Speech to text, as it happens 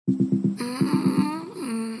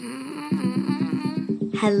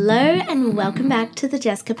Hello and welcome back to the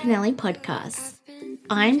Jessica Pinelli podcast.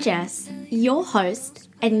 I'm Jess, your host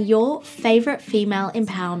and your favorite female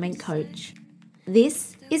empowerment coach.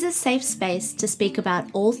 This is a safe space to speak about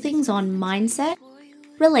all things on mindset,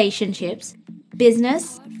 relationships,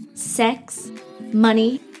 business, sex,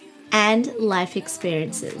 money, and life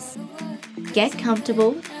experiences. Get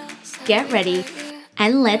comfortable, get ready,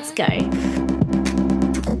 and let's go.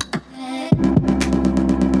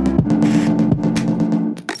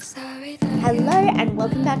 Hello and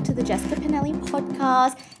welcome back to the Jessica Pinelli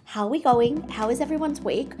podcast. How are we going? How is everyone's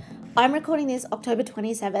week? I'm recording this October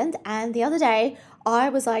 27th, and the other day I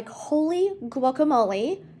was like, holy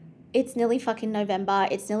guacamole, it's nearly fucking November,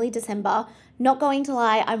 it's nearly December. Not going to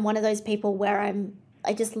lie, I'm one of those people where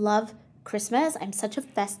I just love Christmas. I'm such a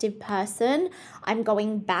festive person. I'm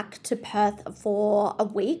going back to Perth for a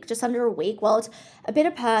week, just under a week. Well, it's a bit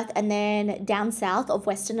of Perth and then down south of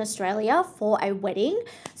Western Australia for a wedding.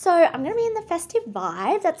 So I'm going to be in the festive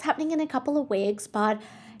vibe. That's happening in a couple of weeks, but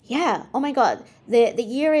yeah, oh my God, the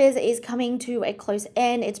year is coming to a close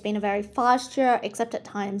end. It's been a very fast year, except at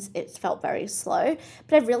times it's felt very slow.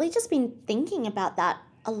 But I've really just been thinking about that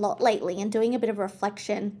a lot lately and doing a bit of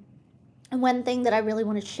reflection. And one thing that I really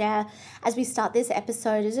want to share as we start this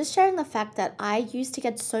episode is just sharing the fact that I used to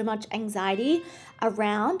get so much anxiety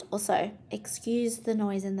around, also, excuse the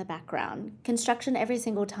noise in the background, construction every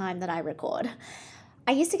single time that I record.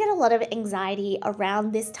 I used to get a lot of anxiety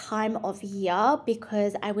around this time of year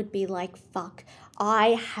because I would be like, fuck,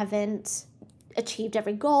 I haven't achieved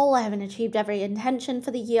every goal. I haven't achieved every intention for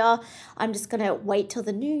the year. I'm just going to wait till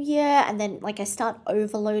the new year. And then I start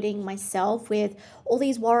overloading myself with all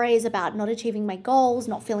these worries about not achieving my goals,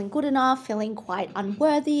 not feeling good enough, feeling quite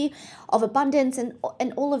unworthy of abundance and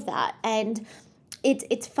all of that. And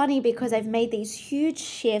it's funny because I've made these huge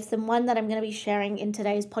shifts, and one that I'm going to be sharing in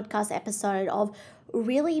today's podcast episode of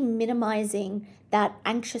really minimizing that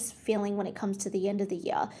anxious feeling when it comes to the end of the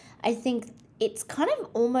year. I think it's kind of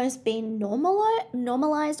almost been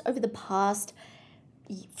normalized over the past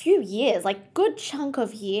few years, like good chunk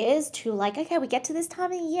of years, to like, okay, we get to this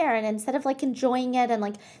time of the year, and instead of like enjoying it and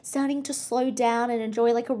like starting to slow down and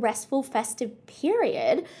enjoy like a restful festive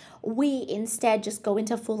period, we instead just go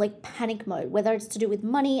into full like panic mode, whether it's to do with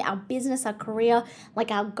money, our business, our career,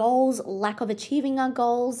 like our goals, lack of achieving our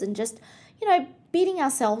goals, and just, beating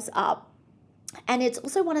ourselves up. And it's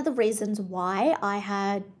also one of the reasons why I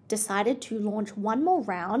had decided to launch one more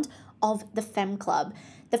round of the Femme Club.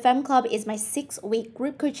 The Femme Club is my 6-week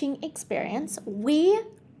group coaching experience. We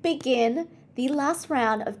begin the last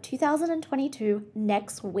round of 2022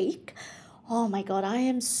 next week. Oh my God, I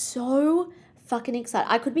am so fucking excited.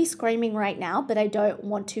 I could be screaming right now, but I don't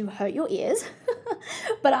want to hurt your ears.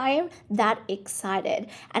 But I am that excited.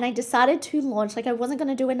 And I decided to launch, I wasn't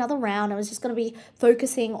going to do another round. I was just going to be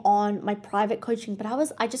focusing on my private coaching, but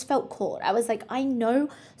I just felt called. I was like, I know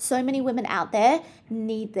so many women out there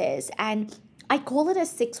need this. And I call it a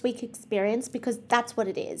 6-week experience because that's what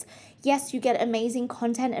it is. Yes, you get amazing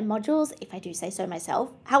content and modules, if I do say so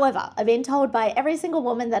myself. However, I've been told by every single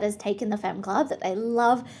woman that has taken the Femme Club that they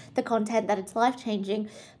love the content, that it's life-changing.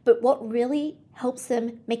 But what really helps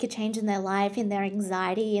them make a change in their life, in their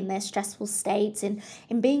anxiety, in their stressful states, in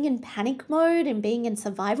being in panic mode, and being in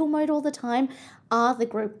survival mode all the time, are the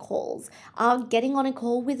group calls, are getting on a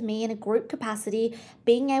call with me in a group capacity,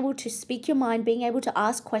 being able to speak your mind, being able to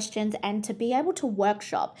ask questions, and to be able to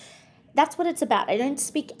workshop. That's what it's about. I don't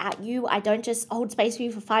speak at you. I don't just hold space for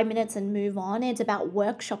you for 5 minutes and move on. It's about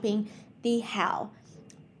workshopping the how.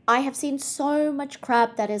 I have seen so much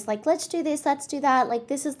crap that is like, let's do this, let's do that. Like,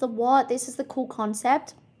 this is the what, this is the cool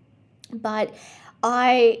concept. But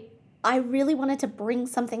I really wanted to bring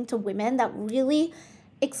something to women that really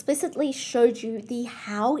explicitly showed you the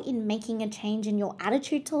how in making a change in your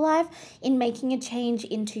attitude to life, in making a change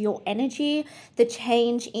into your energy, the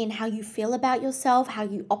change in how you feel about yourself, how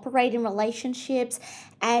you operate in relationships.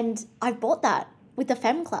 And I bought that with the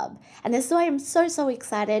Femme Club. And this is why I'm so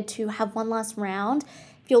excited to have one last round.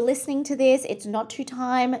 If you're listening to this, it's not too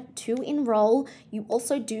time to enroll. You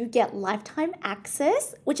also do get lifetime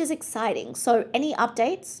access, which is exciting. So any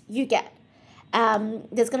updates you get.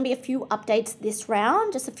 There's going to be a few updates this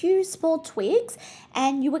round, just a few small tweaks,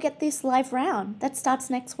 and you will get this live round that starts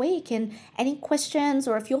next week. And any questions,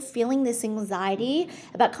 or if you're feeling this anxiety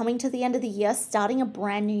about coming to the end of the year, starting a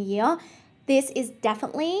brand new year, this is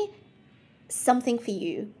definitely something for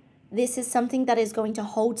you. This is something that is going to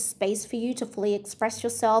hold space for you to fully express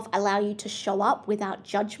yourself, allow you to show up without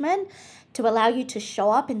judgment, to allow you to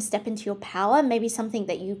show up and step into your power, maybe something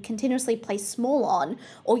that you continuously play small on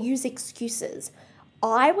or use excuses.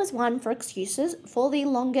 I was one for excuses for the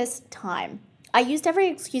longest time. I used every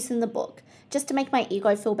excuse in the book just to make my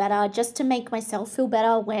ego feel better, just to make myself feel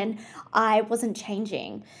better when I wasn't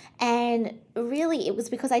changing. And really, it was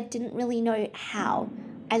because I didn't really know how.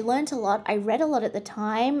 I learned a lot. I read a lot at the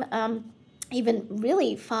time. Even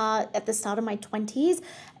really far at the start of my 20s,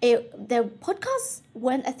 the podcasts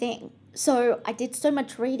weren't a thing. So I did so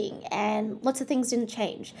much reading and lots of things didn't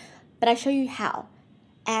change. But I show you how.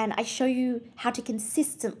 And I show you how to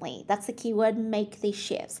consistently, that's the key word, make these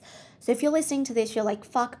shifts. So if you're listening to this, you're like,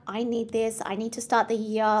 fuck, I need this. I need to start the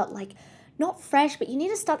year like not fresh, but you need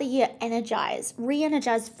to start the year energized,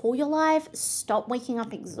 re-energized for your life. Stop waking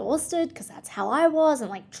up exhausted, because that's how I was, and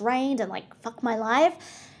like drained and like fuck my life.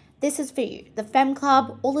 This is for you. The Fem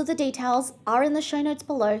Club, all of the details are in the show notes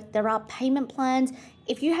below. There are payment plans.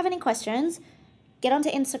 If you have any questions, get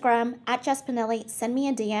onto Instagram at Jess Pinelli, send me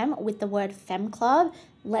a DM with the word Fem Club.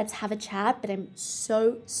 Let's have a chat, but I'm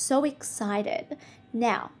so excited.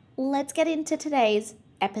 Now, let's get into today's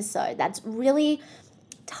episode. That's really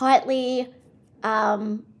tightly,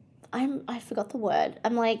 I forgot the word.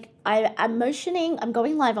 I'm motioning, I'm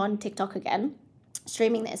going live on TikTok again,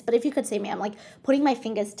 streaming this, but if you could see me, I'm like putting my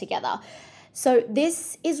fingers together. So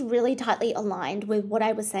this is really tightly aligned with what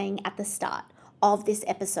I was saying at the start of this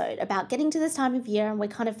episode about getting to this time of year and we're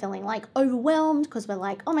kind of feeling like overwhelmed because we're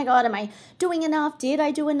like, oh my God, am I doing enough? Did I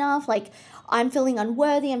do enough? Like, I'm feeling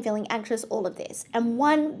unworthy, I'm feeling anxious, all of this. And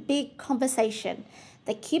one big conversation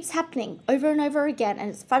that keeps happening over and over again, and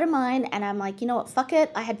it's front of mind, and I'm like, you know what, fuck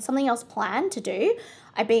it. I had something else planned to do.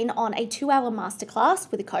 I've been on a 2-hour masterclass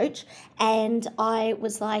with a coach, and I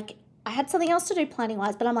was like, I had something else to do planning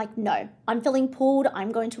wise, but I'm like, no, I'm feeling pulled.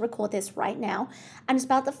 I'm going to record this right now. And it's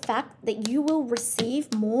about the fact that you will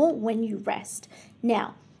receive more when you rest.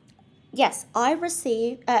 Now, yes, I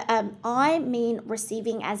mean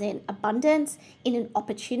receiving as in abundance, in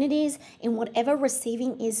opportunities, in whatever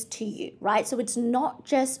receiving is to you, right? So it's not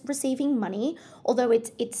just receiving money, although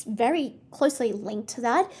it's very closely linked to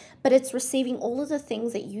that, but it's receiving all of the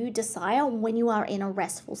things that you desire when you are in a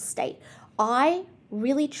restful state. I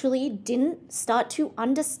really truly didn't start to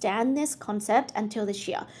understand this concept until this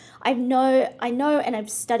year. I know and I've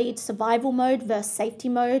studied survival mode versus safety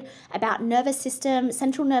mode, about nervous system,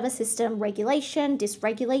 central nervous system regulation,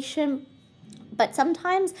 dysregulation, but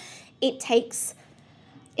sometimes it takes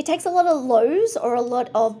a lot of lows or a lot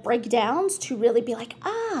of breakdowns to really be like,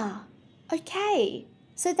 okay.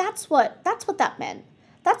 So that's what that meant.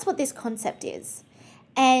 That's what this concept is.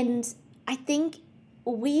 And I think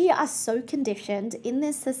we are so conditioned in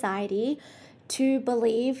this society to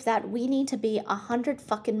believe that we need to be 100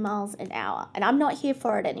 fucking miles an hour. And I'm not here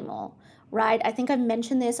for it anymore, right? I think I've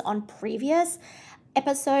mentioned this on previous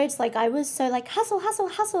episodes. Like, I was so like,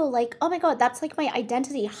 hustle. Like, oh my God, that's like my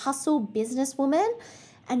identity, hustle businesswoman.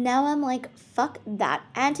 And now I'm like, fuck that.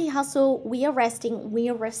 Anti-hustle, we are resting, we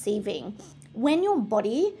are receiving. When your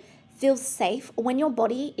body feels safe, when your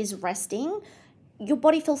body is resting, your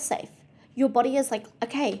body feels safe. Your body is like,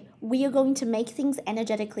 okay, we are going to make things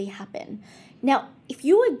energetically happen. Now, if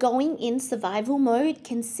you are going in survival mode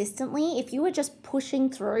consistently, if you are just pushing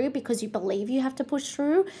through because you believe you have to push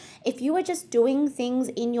through, if you are just doing things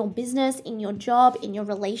in your business, in your job, in your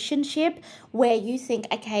relationship, where you think,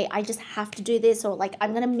 okay, I just have to do this, or like,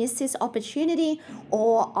 I'm going to miss this opportunity,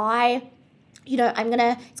 or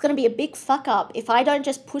it's going to be a big fuck up if I don't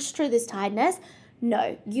just push through this tiredness.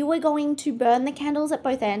 No, you are going to burn the candles at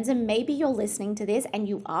both ends, and maybe you're listening to this and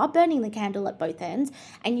you are burning the candle at both ends,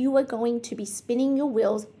 and you are going to be spinning your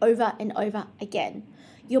wheels over and over again.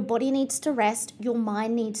 Your body needs to rest. Your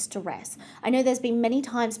mind needs to rest. I know there's been many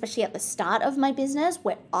times, especially at the start of my business,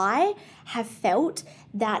 where I have felt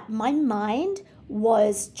that my mind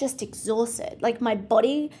was just exhausted. Like, my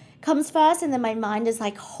body comes first and then my mind is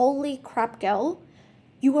like, holy crap, girl.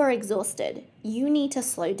 You are exhausted. You need to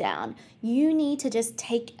slow down. You need to just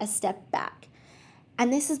take a step back.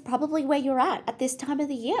 And this is probably where you're at this time of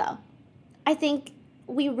the year. I think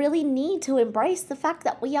we really need to embrace the fact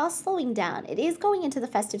that we are slowing down. It is going into the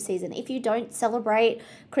festive season. If you don't celebrate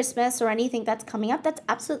Christmas or anything that's coming up, that's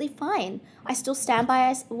absolutely fine. I still stand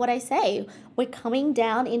by what I say. We're coming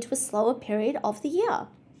down into a slower period of the year.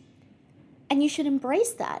 And you should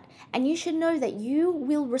embrace that. And you should know that you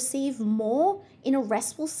will receive more in a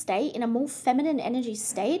restful state, in a more feminine energy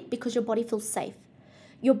state, because your body feels safe.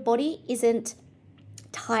 Your body isn't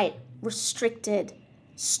tight, restricted,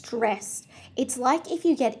 stressed. It's like if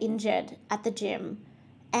you get injured at the gym,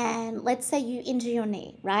 and let's say you injure your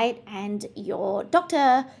knee, right? And your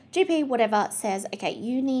doctor, GP, whatever, says, okay,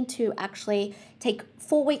 you need to actually take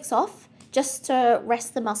 4 weeks off just to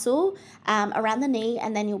rest the muscle around the knee,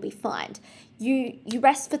 and then you'll be fine. you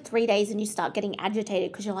rest for 3 days and you start getting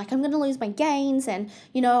agitated because you're like, I'm going to lose my gains and,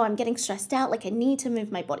 I'm getting stressed out. Like, I need to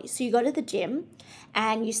move my body. So you go to the gym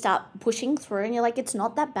and you start pushing through and you're like, it's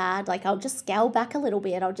not that bad. Like, I'll just scale back a little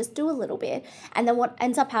bit. I'll just do a little bit. And then what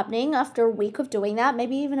ends up happening after a week of doing that,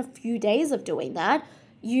 maybe even a few days of doing that,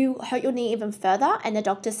 you hurt your knee even further. And the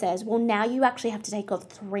doctor says, well, now you actually have to take off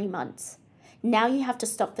 3 months. Now you have to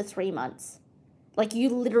stop for 3 months. Like,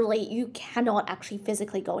 you cannot actually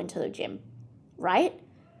physically go into the gym, right?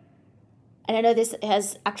 And I know this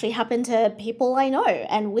has actually happened to people I know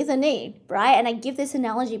and with a knee, right? And I give this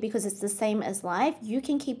analogy because it's the same as life. You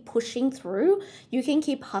can keep pushing through. You can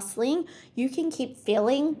keep hustling. You can keep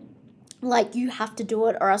feeling like you have to do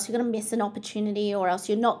it or else you're going to miss an opportunity or else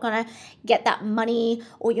you're not going to get that money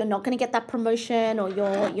or you're not going to get that promotion or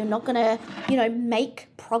you're not going to, make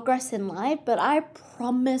progress in life. But I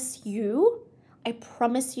promise you,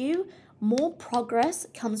 more progress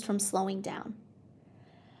comes from slowing down.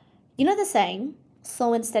 You know the saying,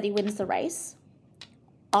 slow and steady wins the race?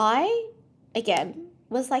 I, again,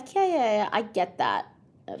 was like, yeah, I get that.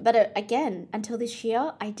 But again, until this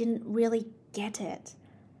year, I didn't really get it.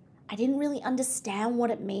 I didn't really understand what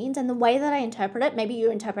it means. And the way that I interpret it, maybe you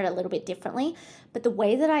interpret it a little bit differently, but the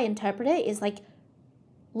way that I interpret it is like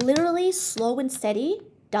literally slow and steady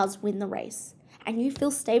does win the race. And you feel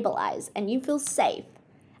stabilized and you feel safe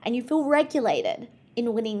and you feel regulated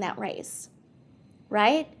in winning that race,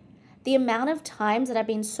 right? The amount of times that I've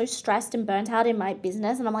been so stressed and burnt out in my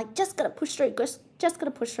business and I'm like, just gotta push through, just gotta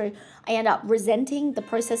push through. I end up resenting the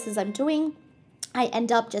processes I'm doing. I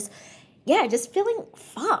end up just feeling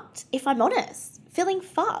fucked, if I'm honest, feeling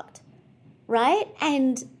fucked, right?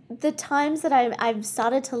 And the times that I've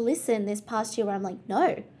started to listen this past year where I'm like,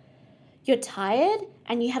 no, you're tired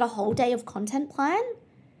and you had a whole day of content plan.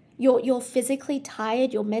 You're physically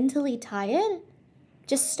tired, you're mentally tired.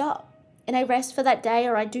 Just stop. And I rest for that day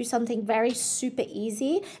or I do something very super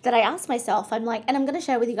easy that I ask myself. I'm like, and I'm going to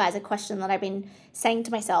share with you guys a question that I've been saying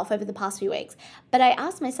to myself over the past few weeks. But I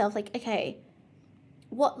ask myself like, okay,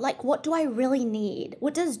 what do I really need?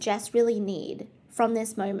 What does Jess really need from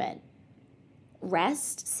this moment?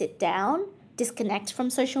 Rest, sit down, disconnect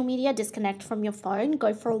from social media, disconnect from your phone,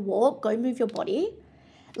 go for a walk, go move your body.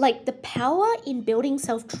 Like the power in building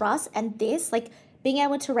self-trust and this, like being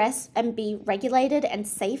able to rest and be regulated and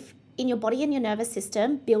safe in your body and your nervous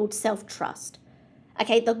system, build self-trust.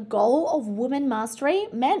 Okay, the goal of woman mastery,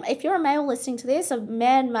 men, if you're a male listening to this, of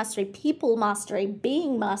man mastery, people mastery,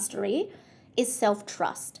 being mastery, is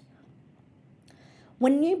self-trust.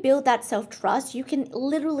 When you build that self-trust, you can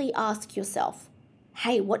literally ask yourself,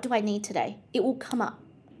 hey, what do I need today? It will come up.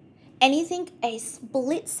 Anything a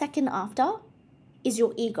split second after is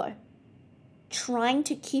your ego trying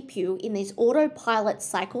to keep you in these autopilot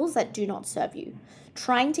cycles that do not serve you,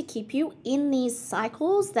 trying to keep you in these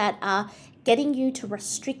cycles that are getting you to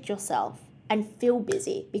restrict yourself and feel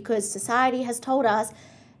busy because society has told us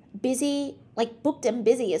busy, like booked and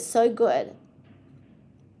busy is so good.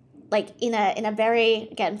 Like in a very,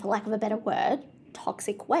 again, for lack of a better word,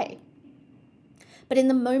 toxic way. But in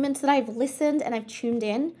the moments that I've listened and I've tuned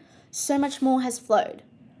in, so much more has flowed.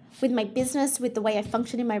 With my business, with the way I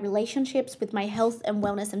function in my relationships, with my health and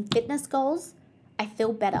wellness and fitness goals, I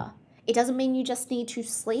feel better. It doesn't mean you just need to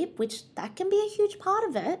sleep, which that can be a huge part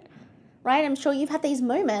of it, right? I'm sure you've had these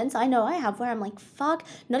moments, I know I have, where I'm like, fuck,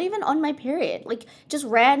 not even on my period, like just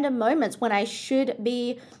random moments when I should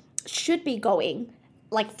be going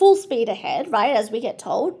like full speed ahead, right? As we get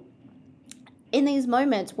told, in these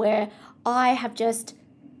moments where I have just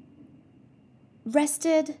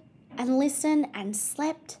rested and listened and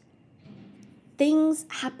slept, things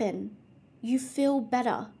happen. You feel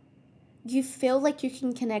better. You feel like you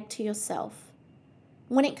can connect to yourself.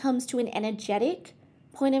 When it comes to an energetic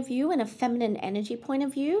point of view and a feminine energy point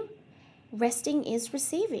of view, resting is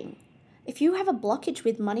receiving. If you have a blockage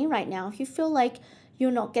with money right now, if you feel like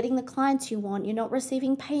you're not getting the clients you want, you're not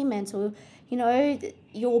receiving payments, or,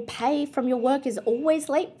 your pay from your work is always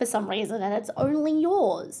late for some reason and it's only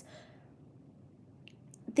yours,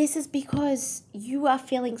 this is because you are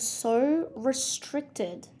feeling so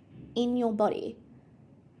restricted in your body,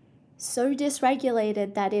 so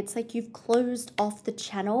dysregulated that it's like you've closed off the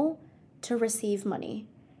channel to receive money.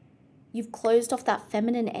 You've closed off that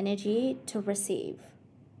feminine energy to receive.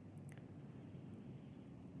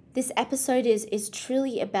 This episode is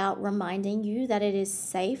truly about reminding you that it is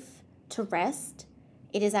safe to rest.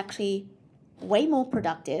 It is actually way more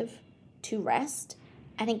productive to rest.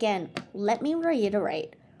 And again, let me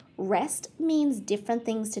reiterate, rest means different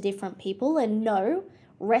things to different people. And no,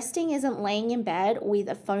 resting isn't laying in bed with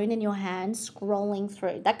a phone in your hand scrolling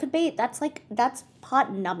through. That's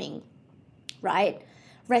part numbing. right?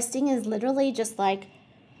 Resting is literally just like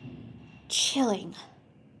chilling,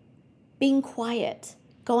 being quiet,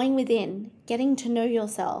 going within, getting to know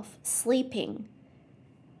yourself, sleeping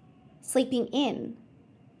in,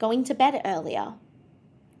 going to bed earlier,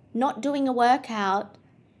 not doing a workout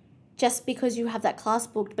just because you have that class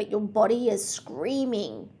booked, but your body is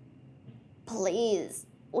screaming, please,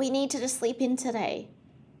 we need to just sleep in today.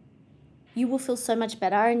 You will feel so much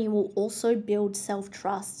better, and you will also build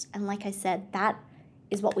self-trust. And like I said, that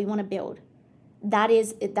is what we want to build. That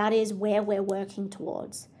is where we're working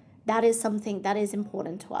towards. That is something that is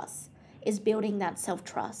important to us, is building that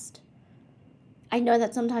self-trust. I know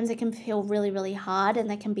that sometimes it can feel really, really hard, and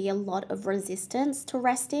there can be a lot of resistance to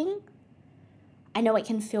resting. I know it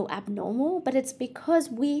can feel abnormal, but it's because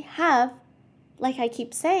we have, like I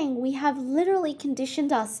keep saying, we have literally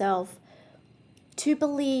conditioned ourselves to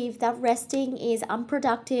believe that resting is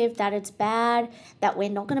unproductive, that it's bad, that we're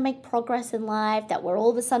not going to make progress in life, that we're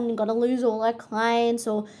all of a sudden going to lose all our clients,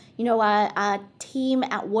 or, our team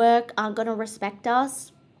at work aren't going to respect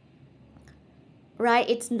us. Right?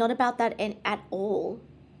 It's not about that at all.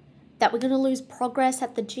 That we're going to lose progress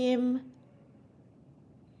at the gym.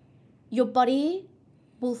 Your body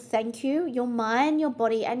will thank you. Your mind, your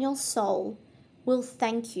body, and your soul will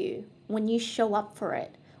thank you when you show up for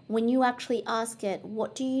it. When you actually ask it,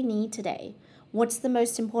 what do you need today? What's the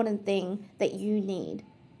most important thing that you need?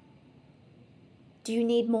 Do you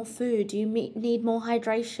need more food? Do you need more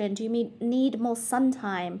hydration? Do you need more sun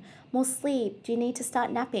time, more sleep? Do you need to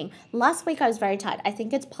start napping? Last week I was very tired. I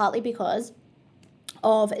think it's partly because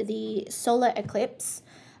of the solar eclipse,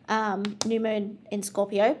 new moon in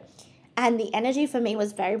Scorpio, and the energy for me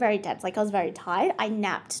was very, very dense. Like, I was very tired. I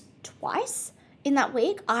napped twice in that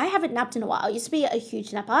week. I haven't napped in a while. I used to be a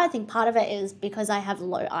huge napper. I think part of it is because I have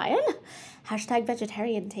low iron.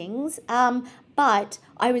 #vegetarian things. But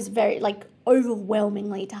I was very,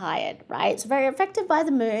 overwhelmingly tired, right? It's very affected by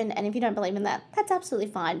the moon. And if you don't believe in that, that's absolutely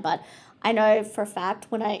fine. But I know for a fact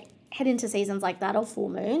when I head into seasons like that or full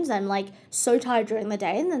moons, I'm so tired during the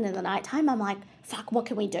day. And then in the nighttime, I'm like, fuck, what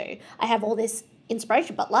can we do? I have all this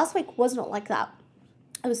inspiration. But last week was not like that.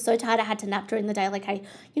 I was so tired I had to nap during the day.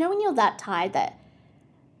 When you're that tired that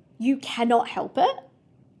you cannot help it.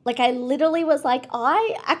 I literally was like,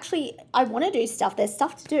 I want to do stuff. There's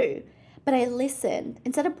stuff to do. But I listened.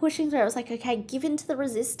 Instead of pushing through, I was like, okay, give in to the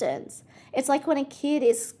resistance. It's like when a kid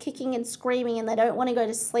is kicking and screaming and they don't want to go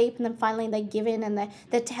to sleep, and then finally they give in, and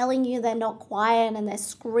they're telling you they're not quiet, and they're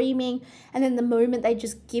screaming. And then the moment they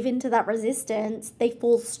just give in to that resistance, they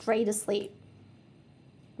fall straight asleep.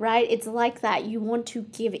 Right? It's like that. You want to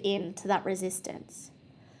give in to that resistance.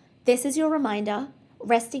 This is your reminder.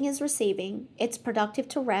 Resting is receiving. It's productive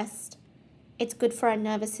to rest. It's good for our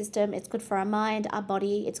nervous system. It's good for our mind, our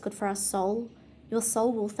body. It's good for our soul. Your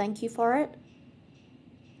soul will thank you for it.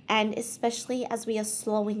 And especially as we are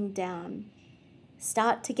slowing down,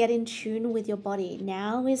 start to get in tune with your body.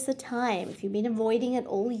 Now is the time. If you've been avoiding it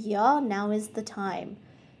all year, now is the time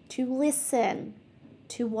to listen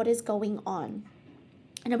to what is going on.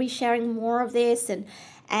 And I'll be sharing more of this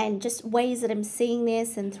and just ways that I'm seeing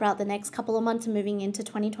this, and throughout the next couple of months and moving into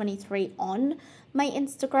 2023 on my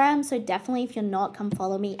Instagram. So definitely, if you're not, come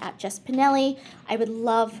follow me at Jess Pinelli. I would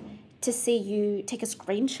love to see you take a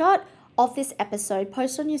screenshot of this episode,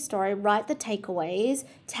 post on your story, write the takeaways,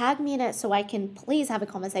 tag me in it so I can please have a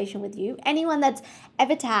conversation with you. Anyone that's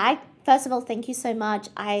ever tagged, first of all, thank you so much.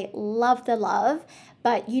 I love the love,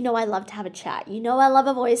 but I love to have a chat. I love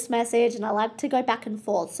a voice message, and I like to go back and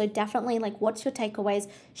forth. So definitely, what's your takeaways?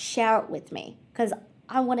 Share it with me because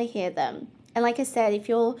I want to hear them. And like I said, if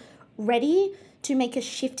you're ready to make a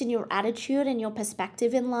shift in your attitude and your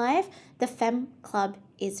perspective in life, the Femme Club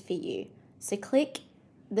is for you. So click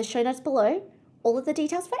the show notes below. All of the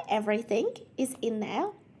details for everything is in there.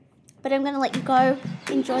 But I'm going to let you go.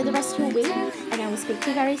 Enjoy the rest of your week, and I will speak to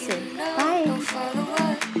you very soon. Bye.